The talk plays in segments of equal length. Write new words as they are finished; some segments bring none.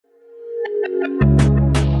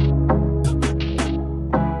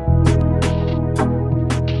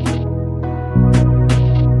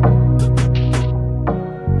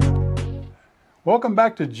Welcome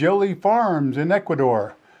back to Joli Farms in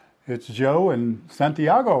Ecuador. It's Joe and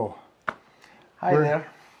Santiago. Hi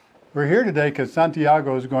there. We're here today because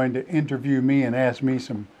Santiago is going to interview me and ask me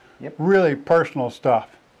some really personal stuff.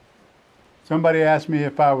 Somebody asked me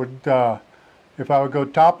if I would go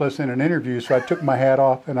topless in an interview, so I took my hat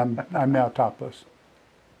off and I'm now topless.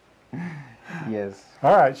 Yes.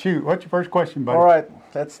 All right, shoot. What's your first question, buddy? All right,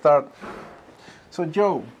 let's start. So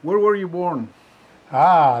Joe, where were you born?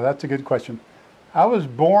 That's a good question. I was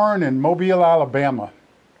born in Mobile, Alabama.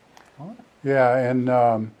 What? Yeah,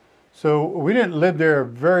 and so we didn't live there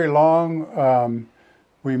very long.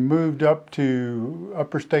 We moved up to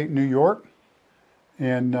upper state New York,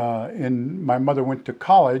 and my mother went to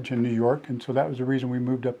college in New York, and so that was the reason we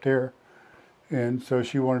moved up there. And so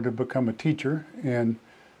she wanted to become a teacher, and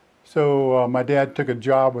so my dad took a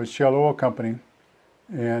job with Shell Oil Company,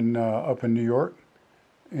 and up in New York.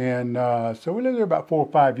 And so we lived there about 4 or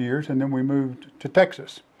 5 years, and then we moved to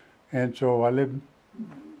Texas. And so I lived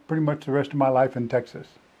pretty much the rest of my life in Texas.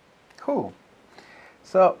 Cool.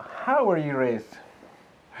 So how were you raised?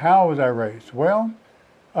 How was I raised? Well,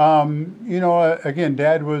 you know, again,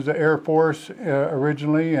 Dad was the Air Force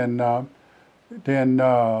originally, and then,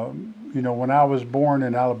 you know, when I was born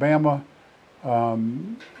in Alabama,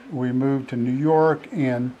 we moved to New York,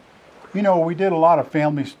 and, you know, we did a lot of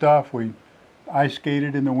family stuff. We ice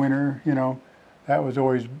skated in the winter, you know, that was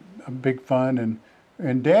always a big fun.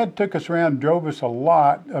 And Dad took us around, drove us a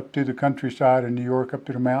lot up to the countryside in New York, up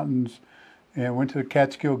to the mountains, and went to the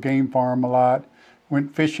Catskill Game Farm a lot,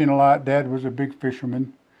 went fishing a lot. Dad was a big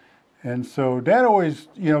fisherman. And so Dad always,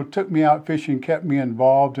 you know, took me out fishing, kept me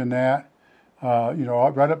involved in that, you know,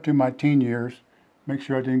 right up to my teen years, make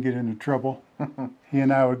sure I didn't get into trouble. He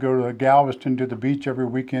and I would go to Galveston to the beach every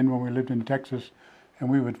weekend when we lived in Texas, and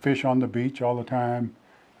we would fish on the beach all the time.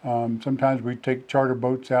 Sometimes we'd take charter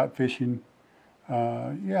boats out fishing.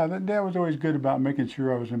 Yeah, Dad was always good about making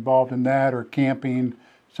sure I was involved in that, or camping,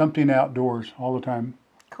 something outdoors all the time.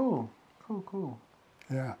 Cool, cool, cool.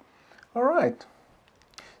 Yeah. All right.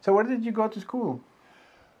 So where did you go to school?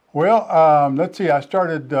 Well, let's see, I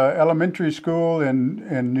started elementary school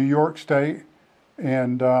in New York State,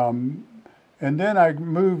 and then I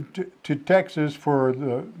moved to Texas for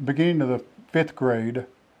the beginning of the 5th grade,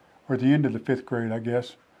 or the end of the 5th grade, I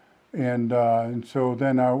guess. And so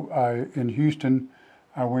then I in Houston,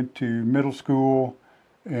 I went to middle school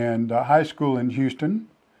and high school in Houston,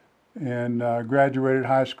 and graduated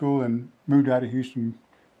high school and moved out of Houston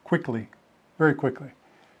quickly, very quickly.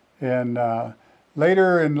 And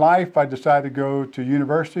later in life, I decided to go to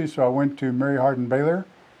university, so I went to Mary Hardin-Baylor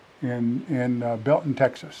in Belton,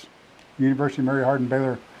 Texas. University of Mary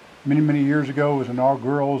Hardin-Baylor many, many years ago was an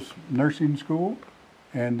all-girls nursing school,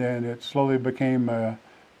 and then it slowly became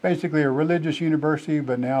basically a religious university,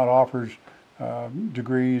 but now it offers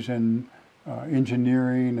degrees in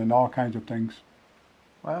engineering and all kinds of things.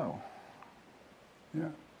 Wow. Yeah.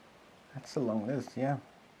 That's a long list, yeah.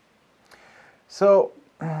 So,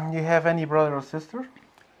 you have any brother or sister?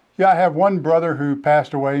 Yeah, I have one brother who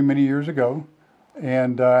passed away many years ago,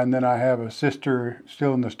 and then I have a sister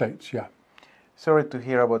still in the States, yeah. Sorry to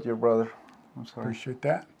hear about your brother. I'm sorry. Appreciate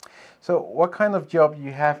that. So, what kind of job do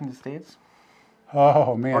you have in the States?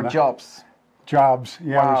 Oh, man. Or jobs? Jobs,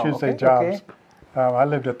 yeah, Wow, we should say okay, jobs. okay. I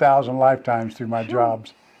lived 1,000 lifetimes through my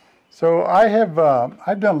jobs. So I've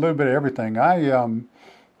done a little bit of everything.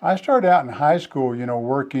 I started out in high school, you know,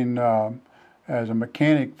 working as a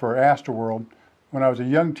mechanic for Astroworld. When I was a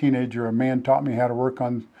young teenager, a man taught me how to work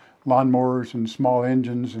on lawnmowers and small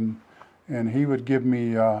engines, and he would give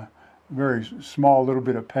me very small little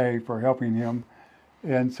bit of pay for helping him.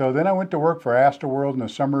 And so then I went to work for Astroworld in the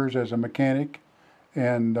summers as a mechanic,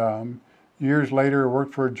 and years later I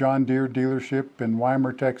worked for a John Deere dealership in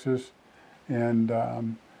Weimar, Texas, and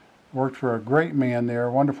worked for a great man there,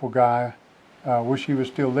 a wonderful guy. Wish he was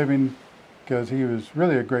still living, because he was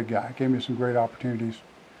really a great guy. Gave me some great opportunities.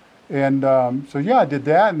 And so yeah, I did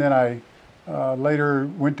that, and then I later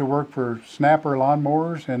went to work for Snapper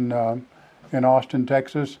Lawnmowers in Austin,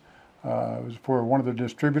 Texas. It was for one of the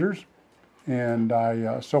distributors, and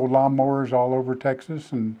I sold lawnmowers all over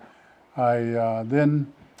Texas. And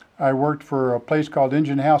then I worked for a place called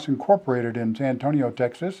Engine House Incorporated in San Antonio,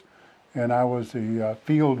 Texas, and I was the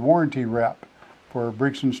field warranty rep for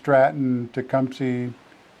Briggs & Stratton, Tecumseh,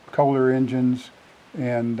 Kohler engines,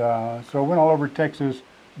 and so I went all over Texas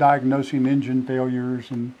diagnosing engine failures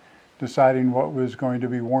and deciding what was going to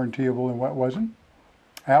be warrantyable and what wasn't.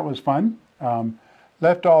 That was fun.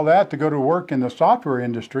 Left all that to go to work in the software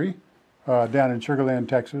industry down in Sugar Land,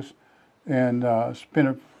 Texas, and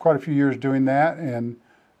spent quite a few years doing that, and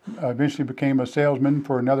eventually became a salesman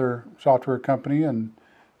for another software company, and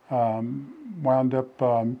wound up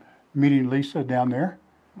meeting Lisa down there.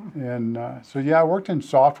 And so yeah, I worked in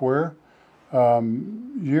software.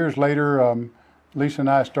 Years later, Lisa and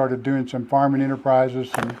I started doing some farming enterprises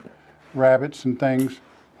and rabbits and things.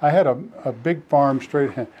 I had a big farm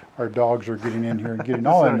straight. Our dogs are getting in here and getting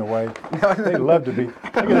all in the way. They love to be.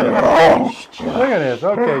 Look at this. Look at this.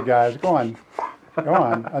 Okay, guys, go on. Go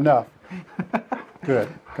on. Enough. Good.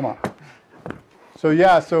 Come on. So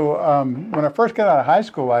yeah, so when I first got out of high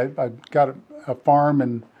school, I got a farm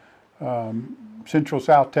in central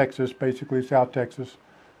South Texas, basically South Texas,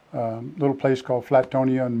 little place called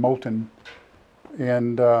Flatonia and Moulton.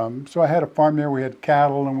 And so I had a farm there. We had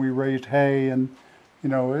cattle and we raised hay, and you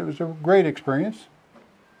know, it was a great experience.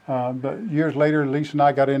 But years later, Lisa and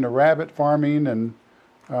I got into rabbit farming, and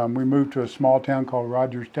we moved to a small town called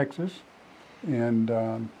Rogers, Texas.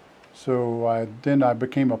 And so then I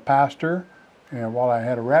became a pastor, and while I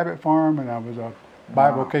had a rabbit farm, and I was a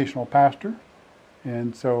bivocational pastor.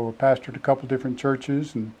 And so I pastored a couple different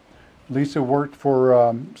churches, and Lisa worked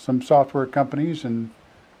for some software companies, and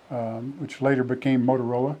which later became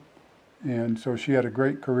Motorola. And so she had a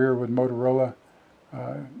great career with Motorola.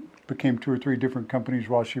 Became 2 or 3 different companies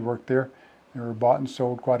while she worked there. They were bought and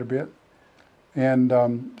sold quite a bit. And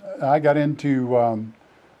I got into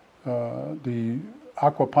the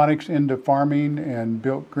aquaponics end of farming and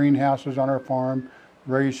built greenhouses on our farm,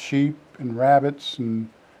 raised sheep and rabbits and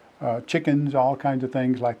chickens, all kinds of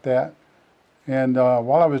things like that. And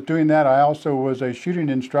while I was doing that, I also was a shooting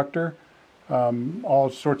instructor, all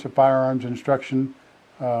sorts of firearms instruction.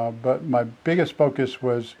 But my biggest focus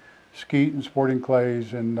was skeet and sporting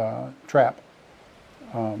clays and trap.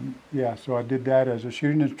 Yeah, so I did that as a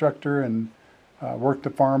shooting instructor and worked the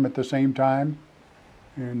farm at the same time,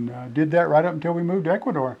 and did that right up until we moved to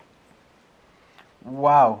Ecuador.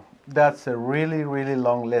 Wow, that's a really, really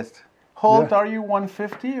long list. How old are you,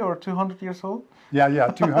 150 or 200 years old? Yeah,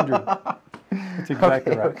 200. That's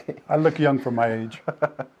exactly right. Okay. I look young for my age.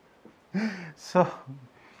 So,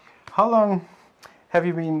 how long have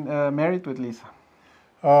you been married with Lisa?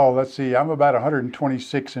 Oh, let's see. I'm about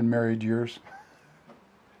 126 in married years.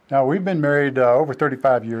 Now, we've been married over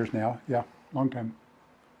 35 years now. Yeah, long time.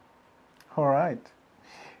 All right.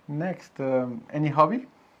 Next, any hobby?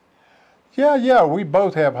 Yeah, we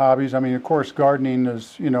both have hobbies. I mean, of course, gardening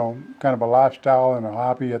is, you know, kind of a lifestyle and a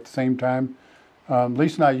hobby at the same time.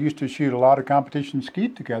 Lisa and I used to shoot a lot of competition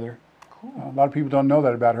skeet together. Cool. A lot of people don't know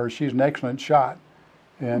that about her. She's an excellent shot.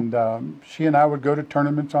 And she and I would go to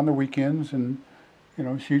tournaments on the weekends and, you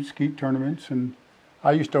know, shoot skeet tournaments. And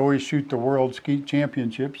I used to always shoot the World Skeet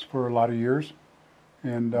Championships for a lot of years.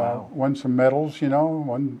 And won some medals, you know,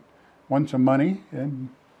 won some money. And,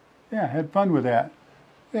 yeah, had fun with that.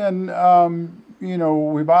 And, you know,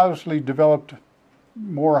 we've obviously developed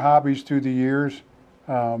more hobbies through the years.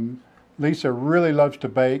 Lisa really loves to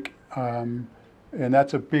bake, and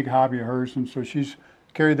that's a big hobby of hers. And so she's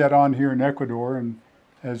carried that on here in Ecuador. And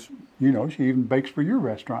as you know, she even bakes for your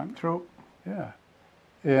restaurant. True. Yeah.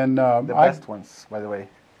 And the best ones, by the way.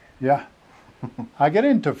 Yeah. I got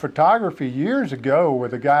into photography years ago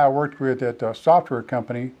with a guy I worked with at a software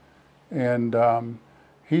company. And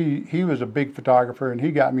he was a big photographer, and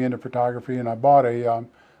he got me into photography. And I bought one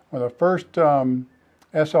of the first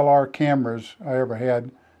SLR cameras I ever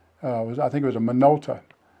had. I think it was a Minolta.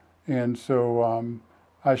 And so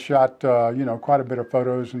I shot you know, quite a bit of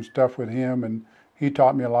photos and stuff with him, and he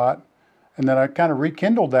taught me a lot. And then I kind of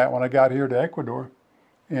rekindled that when I got here to Ecuador,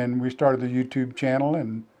 and we started the YouTube channel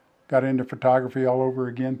and got into photography all over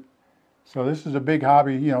again. So this is a big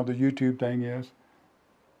hobby, you know, the YouTube thing is.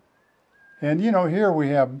 And you know, here we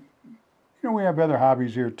have, you know, we have other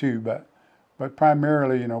hobbies here too, but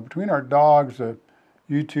primarily, you know, between our dogs,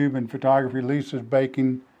 YouTube and photography, Lisa's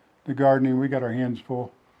baking, the gardening, we got our hands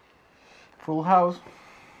full. Full house.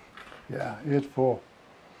 Yeah, it's full.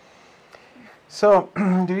 So,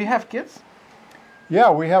 do you have kids? Yeah,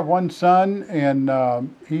 we have one son, and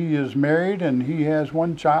he is married, and he has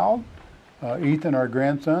one child, Ethan, our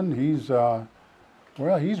grandson. He's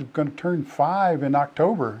well, he's going to turn 5 in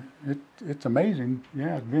October. It's amazing.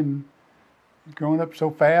 Yeah, it's been growing up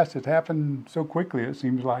so fast. It's happened so quickly, it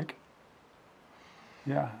seems like.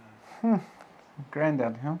 Yeah.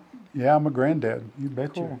 Granddad, huh? Yeah, I'm a granddad. You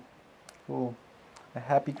betcha. Cool. Cool. A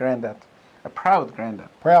happy granddad. A proud granddad.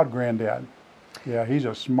 Proud granddad. Yeah, he's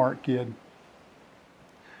a smart kid.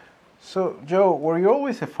 So, Joe, were you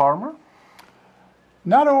always a farmer?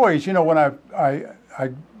 Not always. You know, when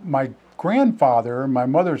my grandfather, my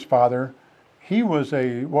mother's father, he was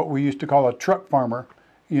what we used to call a truck farmer.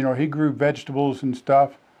 You know, he grew vegetables and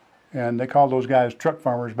stuff, and they called those guys truck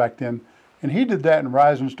farmers back then. And he did that in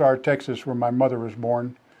Rising Star, Texas, where my mother was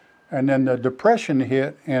born. And then the Depression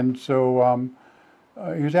hit, and so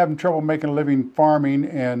he was having trouble making a living farming,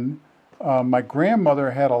 and my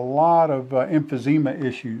grandmother had a lot of emphysema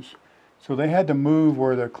issues. So they had to move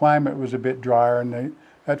where the climate was a bit drier, and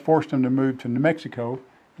that forced them to move to New Mexico.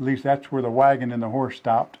 At least that's where the wagon and the horse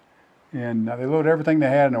stopped. And they loaded everything they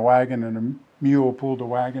had in a wagon, and a mule pulled the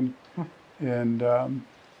wagon. And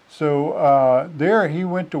so there he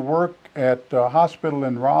went to work at a hospital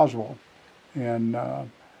in Roswell. And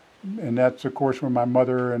that's, of course, where my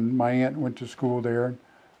mother and my aunt went to school there.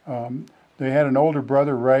 They had an older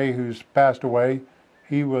brother, Ray, who's passed away.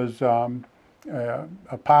 He was a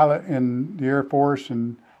pilot in the Air Force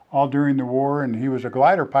and all during the war, and he was a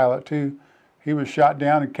glider pilot too. He was shot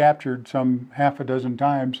down and captured some half a dozen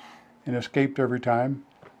times and escaped every time.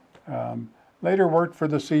 Later worked for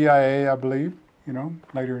the CIA, I believe, you know,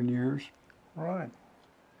 later in years. Right.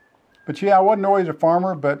 But yeah, I wasn't always a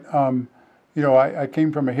farmer, but you know, I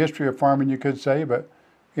came from a history of farming, you could say. But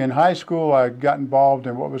in high school, I got involved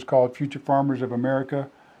in what was called Future Farmers of America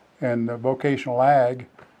and vocational ag.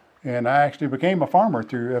 And I actually became a farmer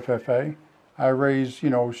through FFA. I raised,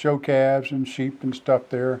 you know, show calves and sheep and stuff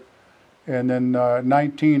there. And then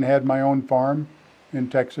 19 had my own farm in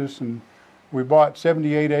Texas, and we bought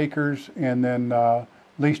 78 acres and then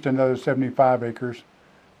leased another 75 acres.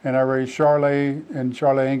 And I raised Charolais and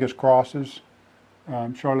Charolais Angus crosses.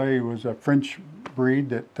 Charolais was a French breed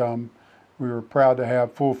that we were proud to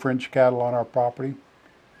have full French cattle on our property,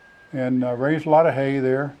 and raised a lot of hay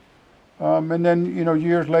there. And then, you know,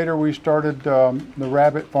 years later we started the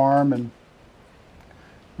rabbit farm and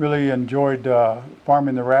really enjoyed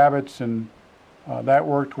farming the rabbits, and that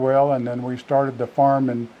worked well. And then we started the farm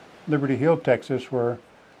in Liberty Hill, Texas, where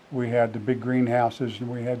we had the big greenhouses and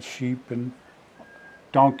we had sheep and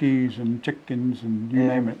donkeys and chickens and you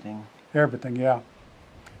name it. Everything, yeah.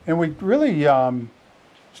 And we really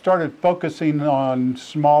started focusing on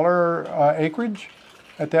smaller acreage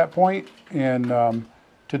at that point. And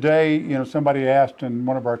today, you know, somebody asked in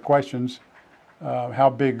one of our questions how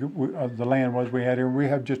big the land was we had here. We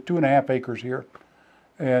have just 2.5 acres here.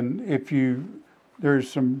 And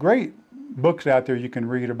there's some great books out there you can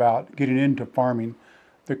read about getting into farming.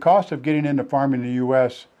 The cost of getting into farming in the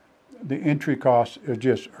U.S., the entry costs are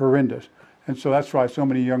just horrendous. And so that's why so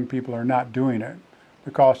many young people are not doing it.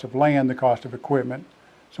 The cost of land, the cost of equipment.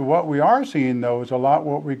 So what we are seeing, though, is a lot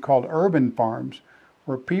what we call urban farms,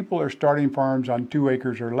 where people are starting farms on 2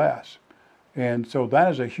 acres or less. And so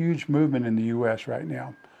that is a huge movement in the U.S. right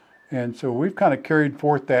now. And so we've kind of carried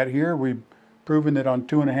forth that here. We've proven that on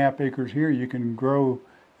 2.5 acres here, you can grow,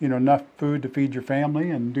 you know, enough food to feed your family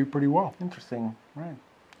and do pretty well. Interesting, right.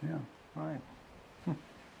 Yeah. Right.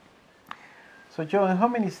 So, Joe, how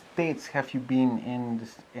many states have you been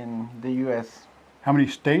in the U.S.? How many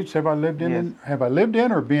states have I lived in? Yes. Have I lived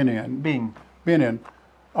in or been in? Been in.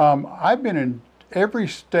 I've been in every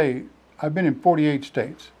state. I've been in 48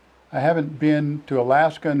 states. I haven't been to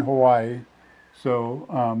Alaska and Hawaii, so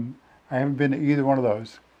I haven't been to either one of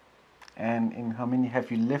those. And in how many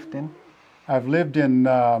have you lived in? I've lived in,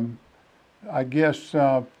 I guess,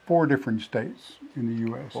 4 different states in the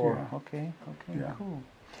U.S. 4. Yeah. Okay, Yeah. cool.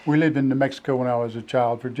 We lived in New Mexico when I was a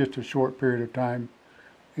child for just a short period of time.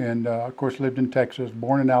 And, of course, lived in Texas,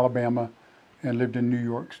 born in Alabama, and lived in New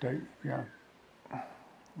York State, yeah.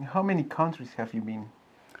 How many countries have you been?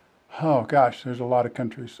 Oh, gosh, there's a lot of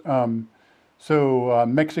countries. So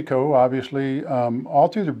Mexico, obviously, all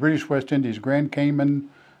through the British West Indies, Grand Cayman,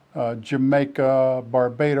 Jamaica,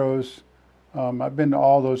 Barbados. I've been to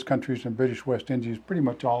all those countries in British West Indies, pretty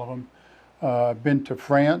much all of them. I've been to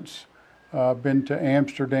France, been to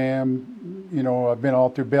Amsterdam, you know, I've been all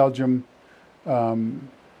through Belgium.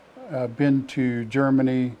 I've been to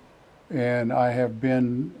Germany, and I have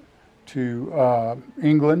been to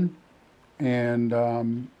England, and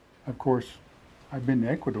of course, I've been to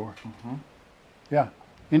Ecuador. Mm-hmm. Yeah,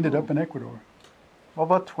 ended up in Ecuador. What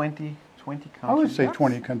about 20 countries? I would say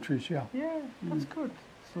 20 countries, yeah. Yeah, that's good.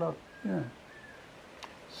 It's a lot. Yeah.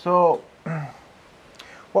 So,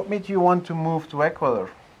 what made you want to move to Ecuador?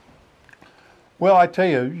 Well, I tell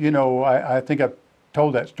you, you know, I think I've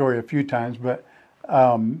told that story a few times, but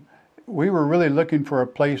we were really looking for a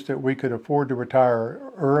place that we could afford to retire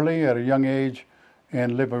early at a young age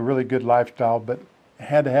and live a really good lifestyle, but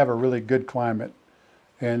had to have a really good climate.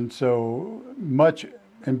 And so much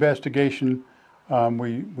investigation.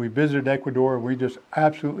 We visited Ecuador. We just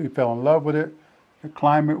absolutely fell in love with it. The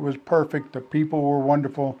climate was perfect. The people were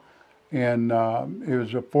wonderful, and it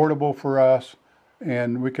was affordable for us,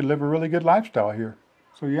 and we could live a really good lifestyle here.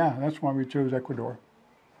 So yeah, that's why we chose Ecuador.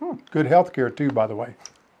 Good health care too, by the way.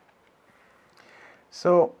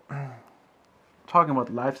 So, talking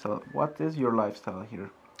about lifestyle, what is your lifestyle here?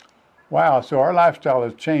 Wow, so our lifestyle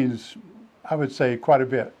has changed, I would say, quite a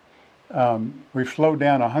bit. We've slowed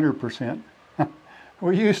down 100%.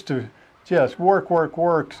 We used to just work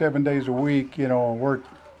 7 days a week, you know, work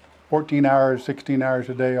 14 hours, 16 hours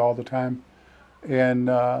a day all the time. And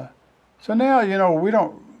so now, you know, we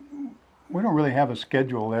don't really have a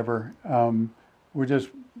schedule ever. We just,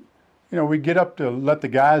 you know, we get up to let the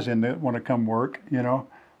guys in that want to come work, you know,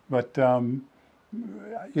 but,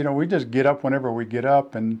 you know, we just get up whenever we get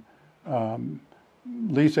up. And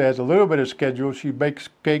Lisa has a little bit of schedule. She bakes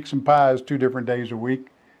cakes and pies 2 different days a week,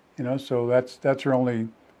 you know, so that's her only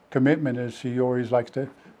commitment, is she always likes to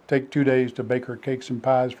take 2 days to bake her cakes and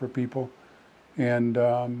pies for people. And,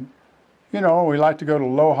 you know, we like to go to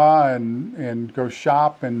Aloha and go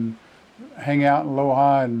shop and hang out in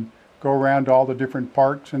Aloha and go around to all the different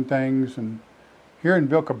parks and things. And here in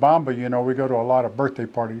Vilcabamba, you know, we go to a lot of birthday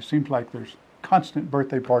parties. Seems like there's constant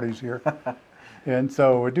birthday parties here. And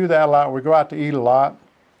so we do that a lot. We go out to eat a lot.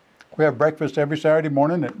 We have breakfast every Saturday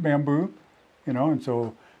morning at Bamboo, you know, and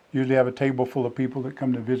so usually have a table full of people that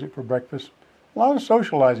come to visit for breakfast. A lot of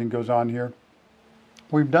socializing goes on here.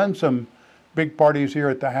 We've done some big parties here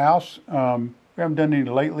at the house. We haven't done any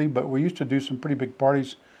lately, but we used to do some pretty big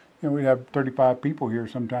parties. You know, we'd have 35 people here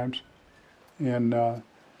sometimes. And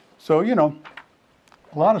so, you know,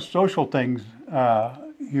 a lot of social things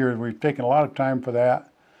here. We've taken a lot of time for that.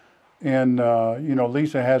 And, you know,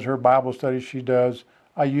 Lisa has her Bible studies she does.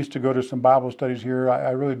 I used to go to some Bible studies here.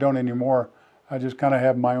 I really don't anymore. I just kind of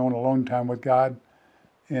have my own alone time with God.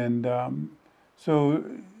 And so,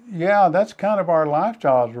 yeah, that's kind of our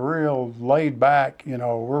lifestyle. It's real laid back. You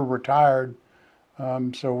know, we're retired.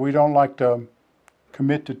 So we don't like to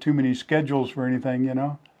commit to too many schedules for anything, you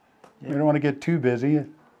know. Yeah. We don't want to get too busy,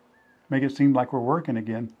 make it seem like we're working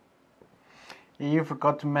again. You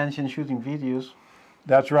forgot to mention shooting videos.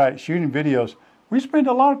 That's right, shooting videos. We spend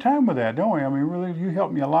a lot of time with that, don't we? I mean, really, you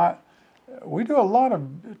help me a lot. We do a lot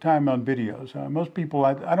of time on videos. Most people,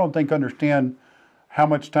 I don't think, understand how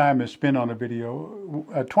much time is spent on a video.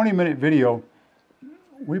 A 20-minute video,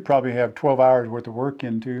 we probably have 12 hours worth of work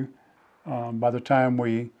into. By the time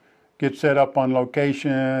we get set up on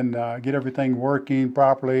location, get everything working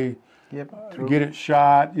properly, get it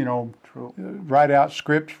shot, you know, write out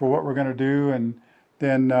scripts for what we're going to do, and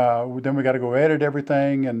then we got to go edit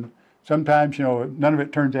everything. And sometimes, you know, none of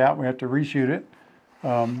it turns out. We have to reshoot it.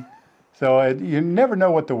 So you never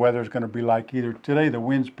know what the weather's going to be like either. Today the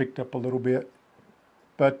wind's picked up a little bit.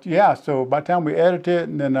 But yeah, so by the time we edit it,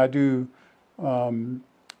 and then I do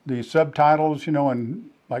the subtitles, you know, in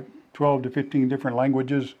like 12 to 15 different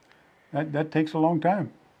languages, that takes a long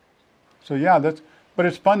time. So yeah, but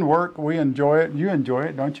it's fun work. We enjoy it. You enjoy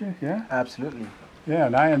it, don't you? Yeah? Absolutely. Yeah,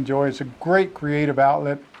 and I enjoy it. It's a great creative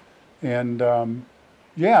outlet. And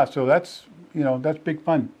yeah, so that's, you know, that's big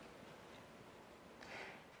fun.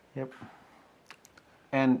 Yep.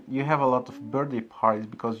 And you have a lot of birthday parties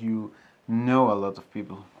because you know a lot of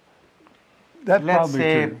people. That's Let's probably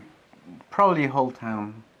say true. Probably whole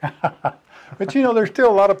town. But you know, there's still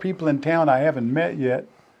a lot of people in town I haven't met yet.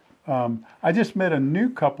 I just met a new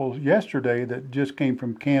couple yesterday that just came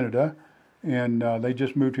from Canada, and they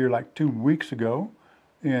just moved here like 2 weeks ago.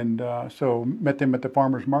 And so met them at the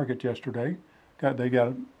farmer's market yesterday. They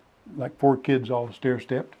got like 4 kids all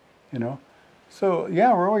stair-stepped, you know. So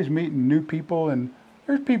yeah, we're always meeting new people, and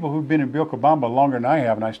there's people who've been in Vilcabamba longer than I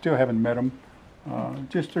have, and I still haven't met them.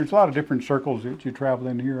 Just there's a lot of different circles that you travel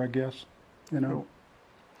in here, I guess, you know.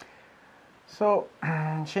 So,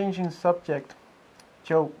 changing subject,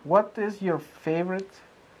 Joe, what is your favorite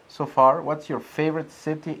so far? What's your favorite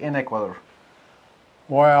city in Ecuador?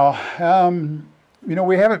 Well, you know,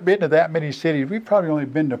 we haven't been to that many cities. We've probably only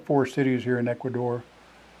been to 4 cities here in Ecuador.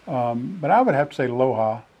 But I would have to say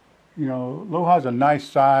Loja. You know, Loja's a nice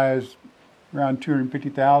size, around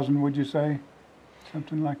 250,000, would you say?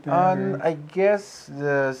 Something like that? I guess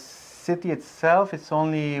the city itself is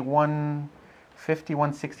only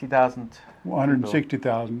 160,000.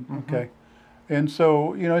 160,000, okay. And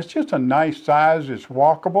so, you know, it's just a nice size. It's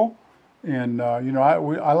walkable. And, you know,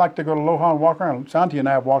 I like to go to Loja and walk around. Santi and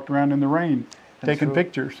I have walked around in the rain, taking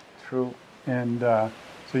pictures. True. And so,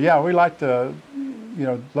 yeah, we like to, you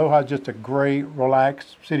know, Loja's just a great,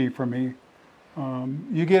 relaxed city for me.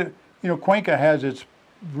 You get, you know, Cuenca has its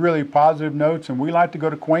really positive notes, and we like to go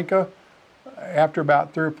to Cuenca. After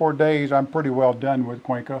about 3 or 4 days, I'm pretty well done with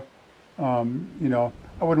Cuenca. You know,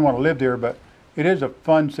 I wouldn't want to live there, but it is a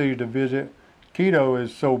fun city to visit. Quito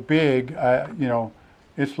is so big, you know,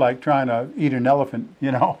 it's like trying to eat an elephant,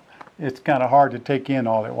 you know. it's kind of hard to take in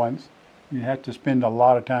all at once. You have to spend a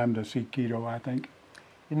lot of time to see Quito, I think.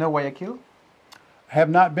 You know Guayaquil? I have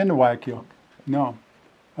not been to Guayaquil, no.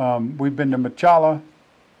 We've been to Machala,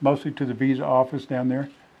 mostly to the visa office down there.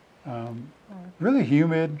 Really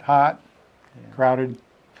humid, hot, crowded.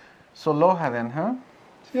 So Loja then, huh?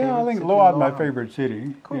 Yeah, I think City, Loja is my favorite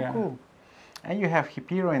city. Cool, yeah. cool. And you have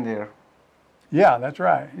Hipiro in there. Yeah, that's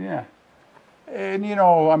right, yeah. And you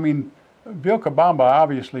know, I mean, Vilcabamba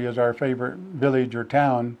obviously is our favorite village or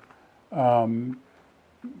town.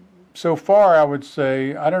 So far, I would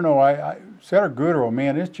say, I don't know, Santiago,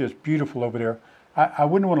 man, it's just beautiful over there. I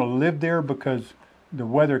wouldn't want to live there because the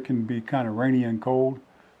weather can be kind of rainy and cold.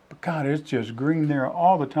 But God, it's just green there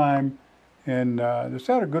all the time. And the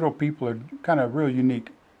Santiago people are kind of real unique.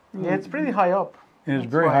 Really, Yeah, it's pretty high up. and it's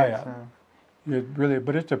That's very why high it's, up. It really,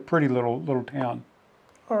 but it's a pretty little town.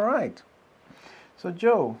 All right. So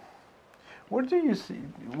Joe, where do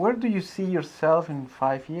you see yourself in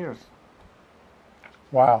 5 years?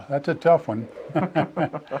 Wow, that's a tough one.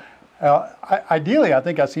 Ideally, I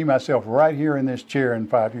think I see myself right here in this chair in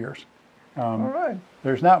 5 years. All right.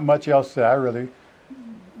 There's not much else that I really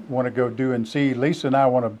want to go do and see. Lisa and I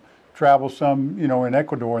want to travel some, you know, in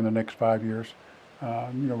Ecuador in the next 5 years. You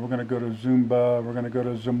know, we're going to go to Zumba, we're going to go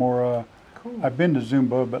to Zamora. Cool. I've been to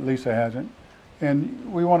Zumba, but Lisa hasn't.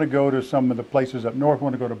 And we want to go to some of the places up north. We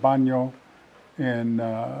want to go to Baño, and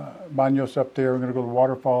Baños up there. We're going to go to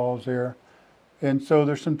waterfalls there. And so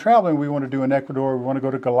there's some traveling we want to do in Ecuador. We want to go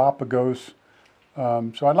to Galapagos.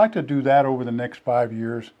 So I'd like to do that over the next 5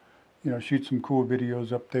 years. You know, shoot some cool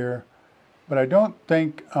videos up there. But I don't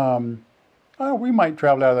think, we might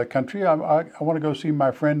travel out of the country. I want to go see my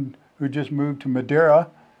friend who just moved to Madeira,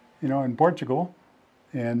 you know, in Portugal,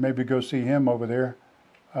 and maybe go see him over there.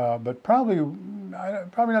 But probably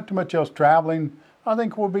not too much else traveling. I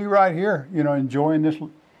think we'll be right here, you know, enjoying this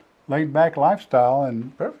laid-back lifestyle.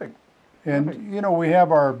 And Perfect. And you know, we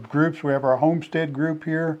have our groups. We have our homestead group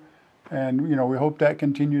here, and you know, we hope that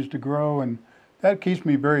continues to grow, and that keeps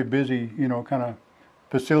me very busy. You know, kind of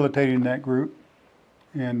facilitating that group.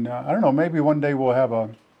 And I don't know, maybe one day we'll have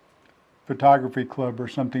a photography club or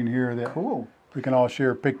something here that Cool. we can all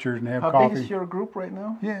share pictures and have How coffee. big is your group right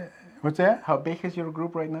now? Yeah. What's that? How big is your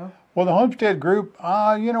group right now? Well, the homestead group,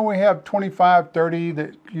 you know, we have 25, 30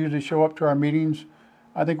 that usually show up to our meetings.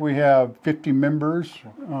 I think we have 50 members.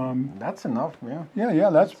 That's enough, yeah. Yeah,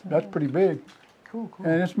 that's pretty big. Cool, cool.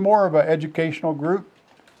 And it's more of an educational group.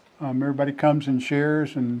 Everybody comes and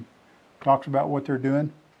shares and talks about what they're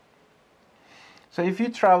doing. So if you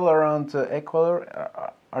travel around Ecuador,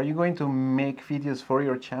 are you going to make videos for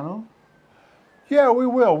your channel? Yeah, we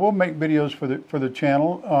will. We'll make videos for the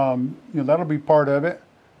channel. You know, that'll be part of it.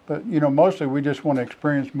 But you know, mostly we just want to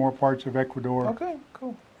experience more parts of Ecuador. Okay,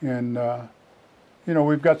 cool. And you know,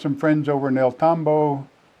 we've got some friends over in El Tambo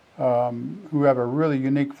who have a really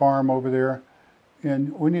unique farm over there,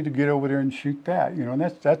 and we need to get over there and shoot that. You know, and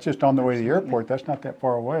that's just on the way to the airport. That's not that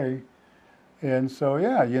far away. And so,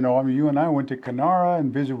 yeah, you know, I mean, you and I went to Canara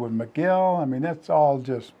and visited with Miguel. I mean, that's all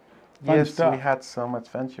just fun stuff. Yes, we had some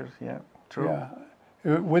adventures. Yeah, true.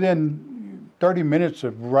 Yeah, within 30 minutes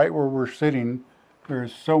of right where we're sitting,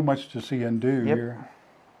 there's so much to see and do here.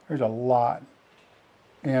 There's a lot.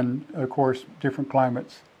 And of course, different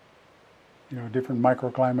climates, you know, different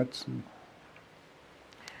microclimates. And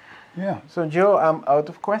yeah. So Joe, I'm out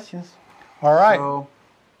of questions. All right. So,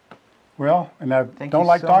 well, and I thank don't you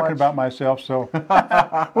like so talking much. about myself, so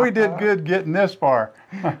we did good getting this far.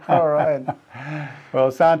 all right.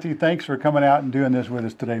 Well, Santi, thanks for coming out and doing this with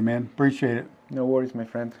us today, man. Appreciate it. No worries, my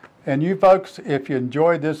friend. And you folks, if you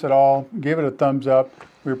enjoyed this at all, give it a thumbs up.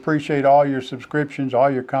 We appreciate all your subscriptions,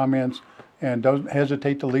 all your comments, and don't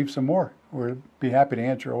hesitate to leave some more. We'll be happy to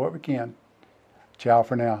answer what we can. Ciao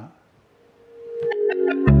for now.